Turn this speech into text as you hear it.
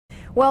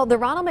Well, the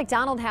Ronald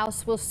McDonald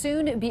House will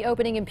soon be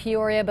opening in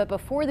Peoria, but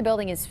before the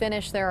building is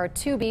finished, there are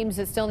two beams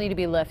that still need to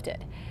be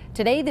lifted.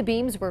 Today, the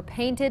beams were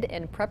painted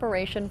in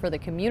preparation for the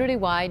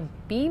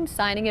community-wide beam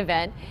signing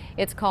event.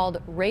 It's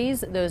called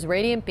Raise Those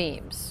Radiant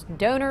Beams.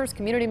 Donors,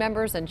 community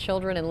members, and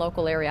children in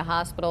local area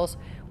hospitals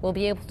will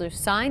be able to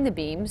sign the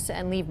beams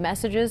and leave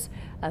messages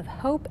of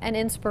hope and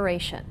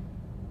inspiration.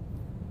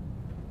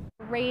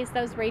 Raise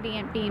Those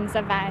Radiant Beams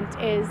event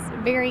is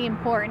very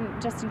important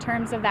just in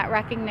terms of that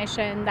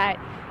recognition that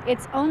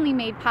it's only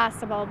made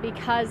possible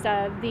because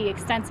of the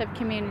extensive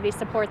community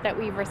support that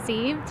we've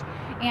received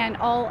and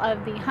all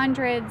of the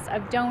hundreds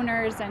of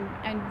donors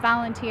and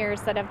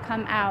volunteers that have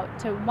come out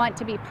to want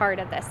to be part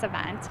of this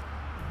event.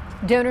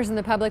 Donors and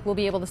the public will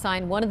be able to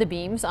sign one of the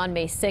beams on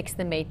May 6th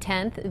and May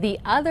 10th. The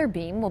other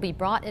beam will be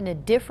brought into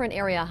different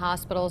area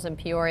hospitals in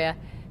Peoria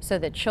so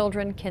that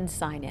children can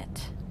sign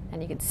it.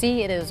 And you can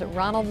see it is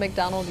Ronald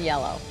McDonald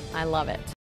yellow. I love it.